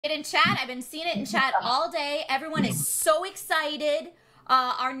In chat, I've been seeing it in chat all day. Everyone is so excited.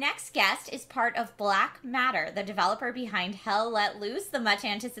 Our next guest is part of Black Matter, the developer behind Hell Let Loose, the much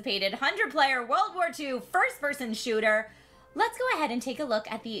anticipated 100-player World War II first-person shooter. Let's go ahead and take a look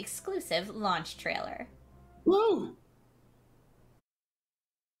at the exclusive launch trailer. Woo!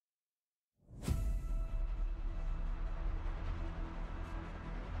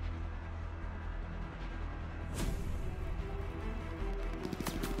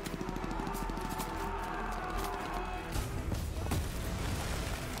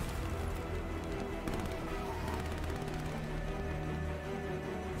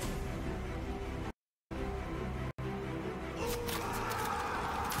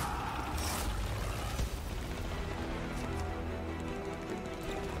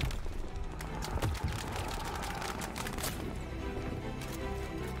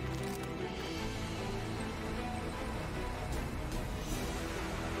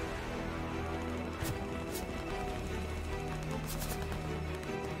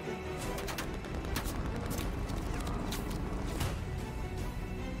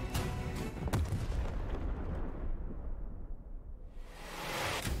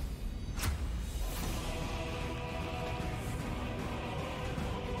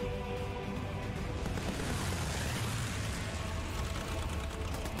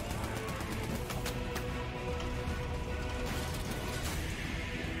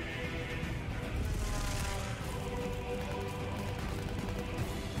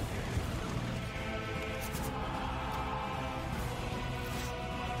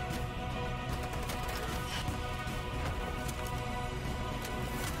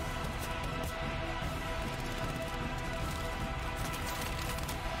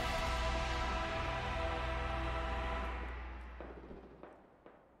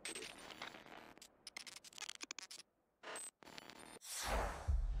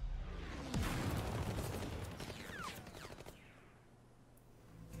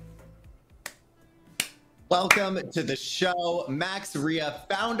 Welcome to the show, Max Ria,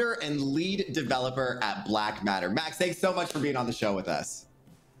 founder and lead developer at Black Matter. Max, thanks so much for being on the show with us.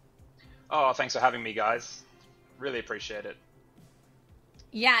 Oh, thanks for having me, guys. Really appreciate it.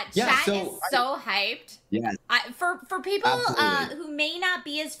 Yeah, chat is so hyped. Yes. For people who may not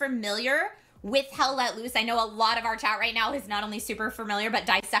be as familiar with Hell Let Loose, I know a lot of our chat right now is not only super familiar, but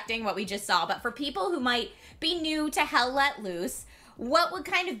dissecting what we just saw. But for people who might be new to Hell Let Loose, what would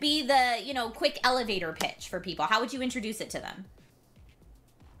kind of be the, quick elevator pitch for people? How would you introduce it to them?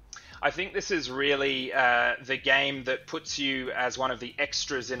 I think this is really the game that puts you as one of the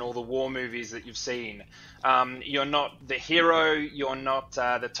extras in all the war movies that you've seen. You're not the hero, you're not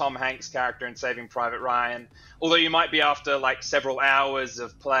the Tom Hanks character in Saving Private Ryan, although you might be after like several hours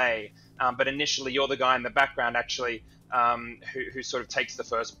of play, but initially you're the guy in the background actually who sort of takes the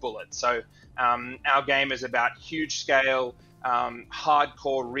first bullet. So our game is about huge scale,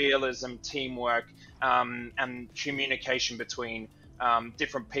 hardcore realism, teamwork, and communication between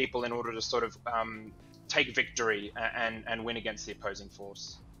different people in order to sort of take victory and win against the opposing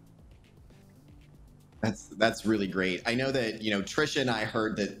force. That's really great. I know that, Trisha and I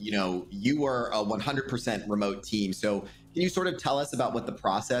heard that, you were a 100% remote team. So can you sort of tell us about what the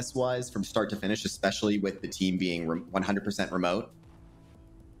process was from start to finish, especially with the team being 100% remote?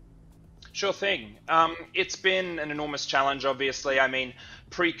 Sure thing. It's been an enormous challenge, obviously. I mean,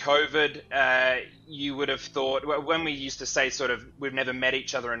 pre-COVID, you would have thought, when we used to say sort of, we've never met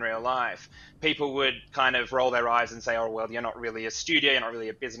each other in real life, people would kind of roll their eyes and say, oh, well, you're not really a studio, you're not really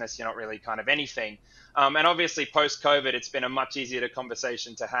a business, you're not really kind of anything. And obviously, post-COVID, it's been a much easier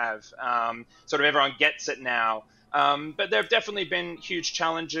conversation to have. Sort of everyone gets it now. But there have definitely been huge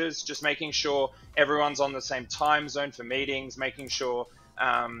challenges, just making sure everyone's on the same time zone for meetings, making sure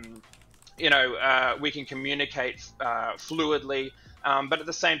we can communicate fluidly, but at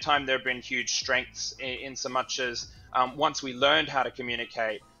the same time, there have been huge strengths in so much as once we learned how to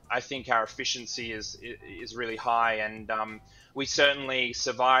communicate, I think our efficiency is really high, and we certainly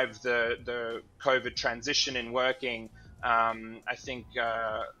survived the COVID transition in working. I think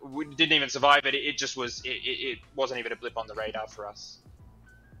we didn't even survive it. It just was. It wasn't even a blip on the radar for us.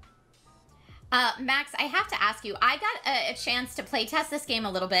 Max, I have to ask you, I got a chance to playtest this game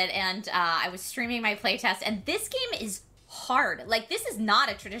a little bit, and I was streaming my playtest, and this game is hard. Like, this is not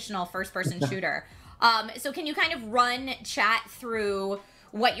a traditional first-person shooter. So can you kind of run chat through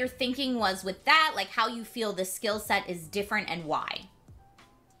what your thinking was with that, like how you feel the skill set is different and why?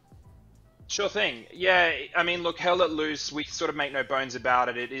 Sure thing. Yeah, I mean, look, Hell Let Loose, we sort of make no bones about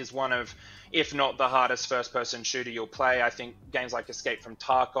it. It is one of, if not the hardest first-person shooter you'll play. I think games like Escape from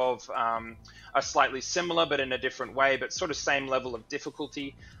Tarkov are slightly similar, but in a different way, but sort of same level of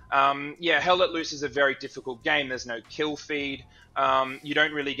difficulty. Yeah, Hell Let Loose is a very difficult game. There's no kill feed. You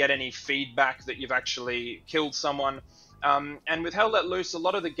don't really get any feedback that you've actually killed someone. And with Hell Let Loose, a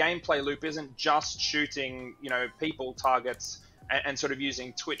lot of the gameplay loop isn't just shooting, people, targets, and sort of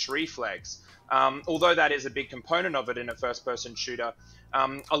using twitch reflex. Although that is a big component of it in a first-person shooter,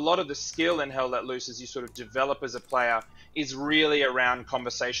 a lot of the skill in Hell Let Loose as you sort of develop as a player is really around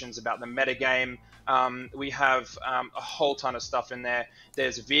conversations about the metagame. We have a whole ton of stuff in there.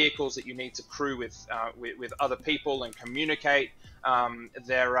 There's vehicles that you need to crew with other people and communicate.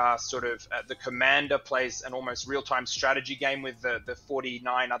 There are sort of the commander plays an almost real-time strategy game with the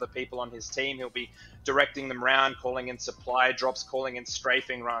 49 other people on his team. He'll be directing them around, calling in supply drops, calling in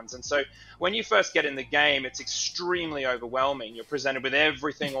strafing runs. And so when you first get in the game, it's extremely overwhelming. You're presented with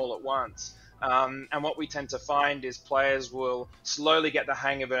everything all at once. And what we tend to find is players will slowly get the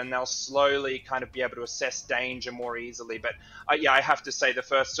hang of it, and they'll slowly kind of be able to assess danger more easily. But yeah, I have to say the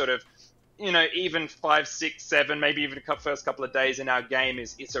first sort of, even 5, 6, 7, maybe even the first couple of days in our game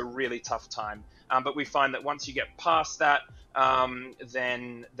it's a really tough time. But we find that once you get past that,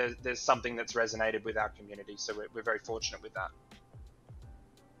 then there's something that's resonated with our community. So we're very fortunate with that.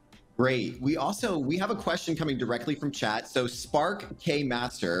 Great. We have a question coming directly from chat. So Spark K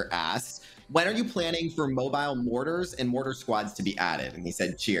Master asks, when are you planning for mobile mortars and mortar squads to be added? And he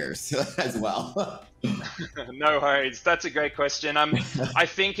said cheers as well. No worries. That's a great question. I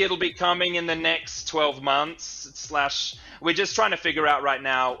think it'll be coming in the next 12 months / we're just trying to figure out right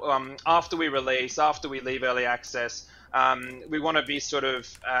now, after we leave early access, we want to be sort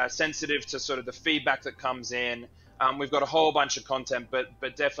of sensitive to sort of the feedback that comes in. We've got a whole bunch of content,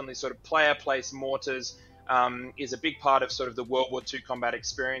 but definitely sort of player place mortars is a big part of sort of the World War II combat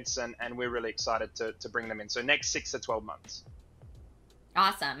experience, and we're really excited to bring them in. So next 6 to 12 months.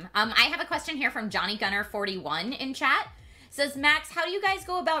 Awesome. I have a question here from Johnny Gunner 41 in chat. Says, Max, how do you guys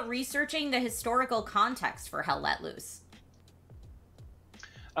go about researching the historical context for Hell Let Loose?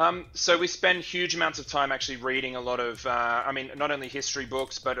 So we spend huge amounts of time actually reading a lot of, not only history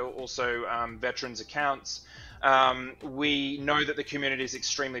books, but also veterans accounts. We know that the community is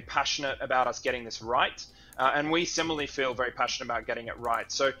extremely passionate about us getting this right. And we similarly feel very passionate about getting it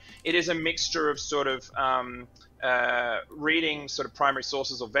right. So it is a mixture of sort of reading sort of primary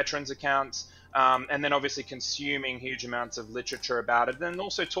sources or veterans accounts, and then obviously consuming huge amounts of literature about it, and then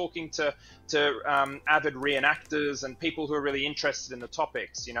also talking to avid reenactors and people who are really interested in the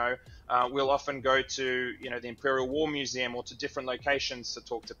topics. We'll often go to the Imperial War Museum or to different locations to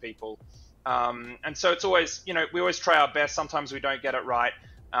talk to people. And so it's always, we always try our best. Sometimes we don't get it right,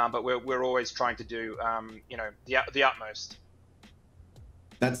 but we're always trying to do, the utmost.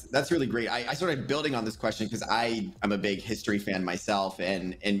 That's really great. I started building on this question because I'm a big history fan myself,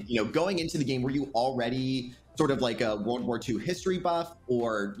 and going into the game, were you already sort of like a World War II history buff,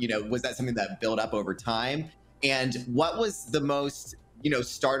 or was that something that built up over time? And what was the most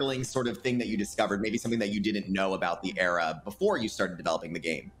startling sort of thing that you discovered? Maybe something that you didn't know about the era before you started developing the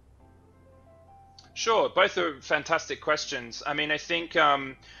game. Sure, both are fantastic questions. I mean, I think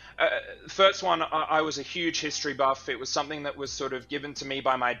first one, I was a huge history buff. It was something that was sort of given to me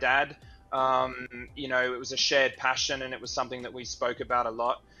by my dad. It was a shared passion, and it was something that we spoke about a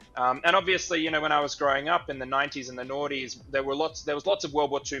lot. And obviously, when I was growing up in the 90s and the noughties, there was lots of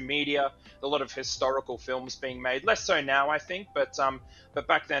World War II media, a lot of historical films being made. Less so now, I think, but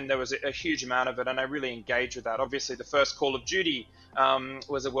back then there was a huge amount of it, and I really engaged with that. Obviously, the first Call of Duty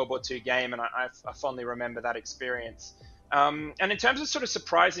was a World War II game, and I fondly remember that experience. And in terms of sort of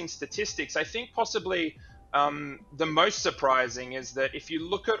surprising statistics, I think possibly the most surprising is that if you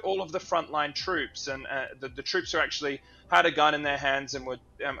look at all of the frontline troops and the troops who actually had a gun in their hands and were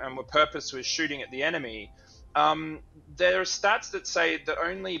purpose was shooting at the enemy, there are stats that say that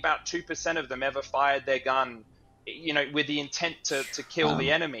only about 2% of them ever fired their gun, with the intent to kill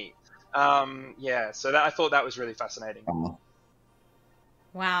the enemy. So I thought that was really fascinating.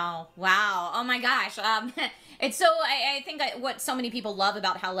 Wow. Oh my gosh. It's so, I think what so many people love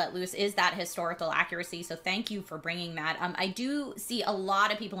about Hell Let Loose is that historical accuracy. So thank you for bringing that. I do see a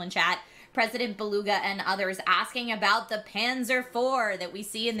lot of people in chat, President Beluga and others, asking about the Panzer IV that we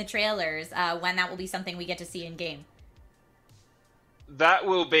see in the trailers, when that will be something we get to see in game. That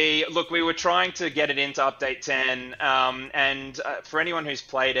will be, look, we were trying to get it into update 10, and for anyone who's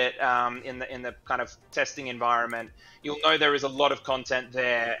played it in the kind of testing environment, you'll know there is a lot of content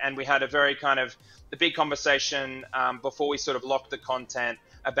there, and we had a very kind of the big conversation before we sort of locked the content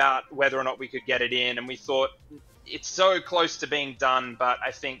about whether or not we could get it in, and we thought it's so close to being done, but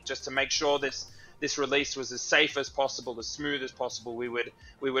I think just to make sure this release was as safe as possible, as smooth as possible, we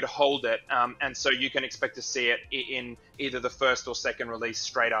would hold it, and so you can expect to see it in either the first or second release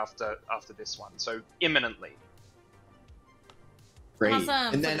straight after this one, so imminently. Great.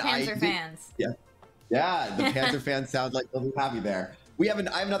 Awesome. And So then the Panzer fans. Yeah, the Panzer fans sound like they'll be happy there. I have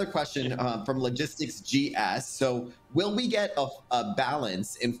another question from Logistics GS. So will we get a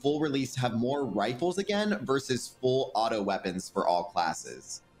balance in full release to have more rifles again versus full auto weapons for all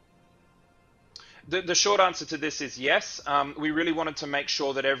classes? The short answer to this is yes. We really wanted to make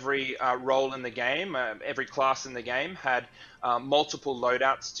sure that every role in the game, every class in the game had multiple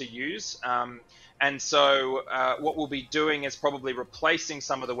loadouts to use. And so what we'll be doing is probably replacing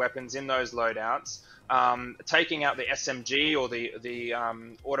some of the weapons in those loadouts, taking out the SMG or the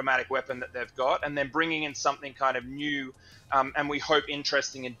automatic weapon that they've got, and then bringing in something kind of new, and we hope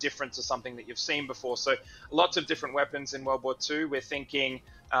interesting and different to something that you've seen before. So lots of different weapons in World War II. We're thinking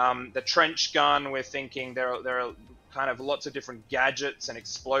the trench gun. We're thinking there are kind of lots of different gadgets and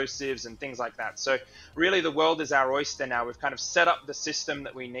explosives and things like that. So really the world is our oyster now. We've kind of set up the system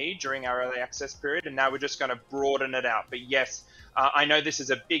that we need during our early access period, and now we're just going to broaden it out. But yes, I know this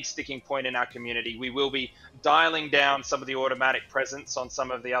is a big sticking point in our community. We will be dialing down some of the automatic presence on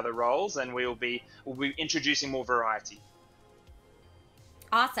some of the other roles, and we'll be introducing more variety.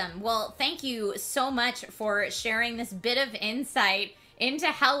 Awesome. Well, thank you so much for sharing this bit of insight into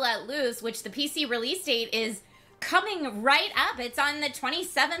Hell Let Loose, which the PC release date is coming right up. It's on the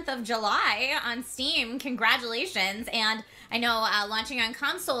 27th of July on Steam. Congratulations. And I know launching on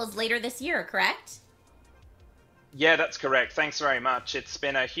consoles later this year, correct? Yeah, that's correct. Thanks very much. It's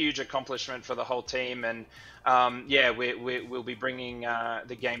been a huge accomplishment for the whole team, and yeah, we'll be bringing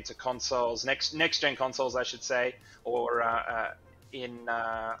the game to consoles, next gen consoles, I should say, or I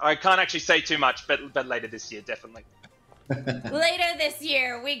can't actually say too much, but later this year, definitely. Later this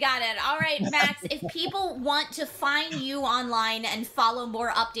year, we got it. All right, Max, if people want to find you online and follow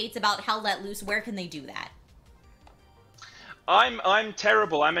more updates about Hell Let Loose, where can they do that? I'm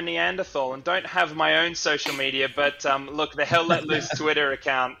terrible. I'm a Neanderthal and don't have my own social media, but look, the Hell Let Loose Twitter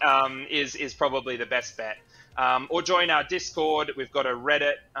account is probably the best bet. Or join our Discord. We've got a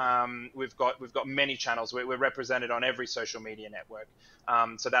Reddit. We've got many channels. We're represented on every social media network.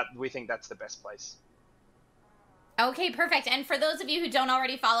 So that we think that's the best place. Okay, perfect. And for those of you who don't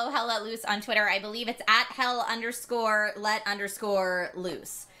already follow Hell Let Loose on Twitter, I believe it's at Hell_Let_Loose.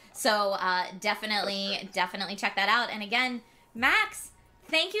 So definitely check that out. And again, Max,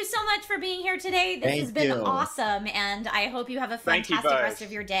 thank you so much for being here today. This has been awesome, and I hope you have a fantastic rest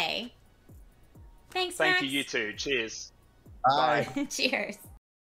of your day. Thanks, Max. Thank you, you too. Cheers. Bye. Cheers.